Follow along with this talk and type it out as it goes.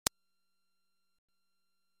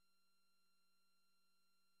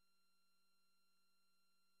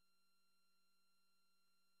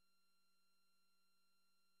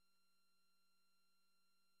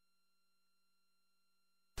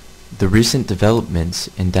The recent developments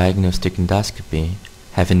in diagnostic endoscopy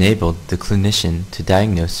have enabled the clinician to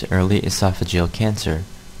diagnose early esophageal cancer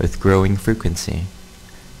with growing frequency.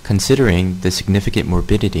 Considering the significant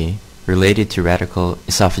morbidity related to radical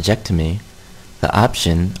esophagectomy, the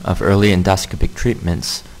option of early endoscopic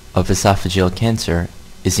treatments of esophageal cancer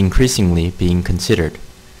is increasingly being considered.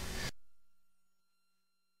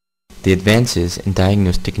 The advances in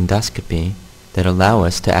diagnostic endoscopy that allow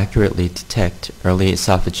us to accurately detect early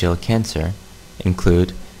esophageal cancer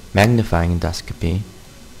include magnifying endoscopy,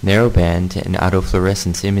 narrowband and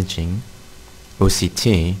autofluorescence imaging,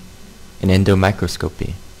 OCT, and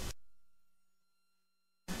endomicroscopy.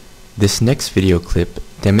 This next video clip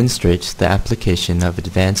demonstrates the application of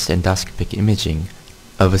advanced endoscopic imaging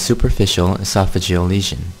of a superficial esophageal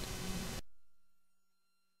lesion.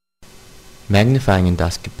 Magnifying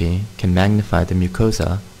endoscopy can magnify the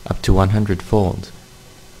mucosa up to 100-fold.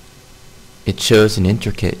 It shows an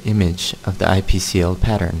intricate image of the IPCL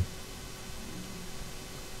pattern.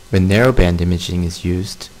 When narrowband imaging is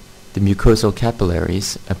used, the mucosal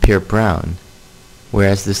capillaries appear brown,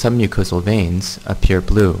 whereas the submucosal veins appear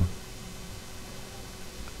blue.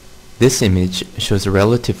 This image shows a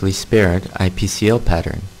relatively spared IPCL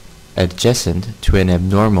pattern, adjacent to an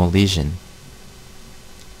abnormal lesion.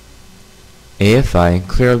 AFI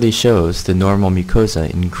clearly shows the normal mucosa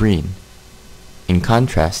in green. In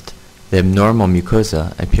contrast, the abnormal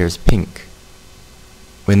mucosa appears pink.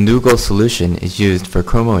 When Lugol solution is used for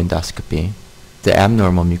chromoendoscopy, the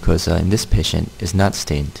abnormal mucosa in this patient is not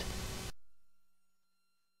stained.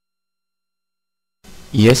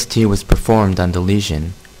 EST was performed on the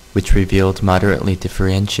lesion, which revealed moderately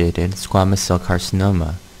differentiated squamous cell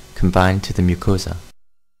carcinoma confined to the mucosa.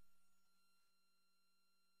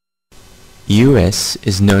 EUS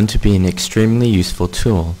is known to be an extremely useful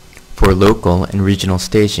tool for local and regional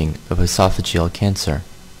staging of esophageal cancer.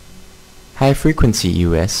 High-frequency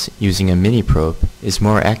EUS using a mini-probe is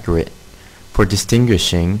more accurate for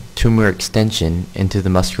distinguishing tumor extension into the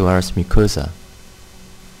muscularis mucosa.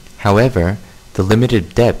 However, the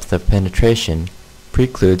limited depth of penetration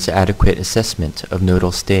precludes adequate assessment of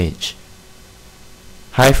nodal stage.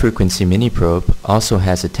 High-frequency mini-probe also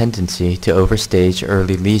has a tendency to overstage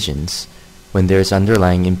early lesions when there is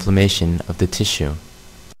underlying inflammation of the tissue.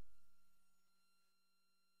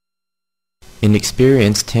 In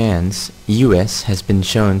experienced hands, EUS has been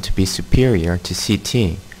shown to be superior to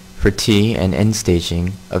CT for T and end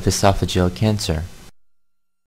staging of esophageal cancer.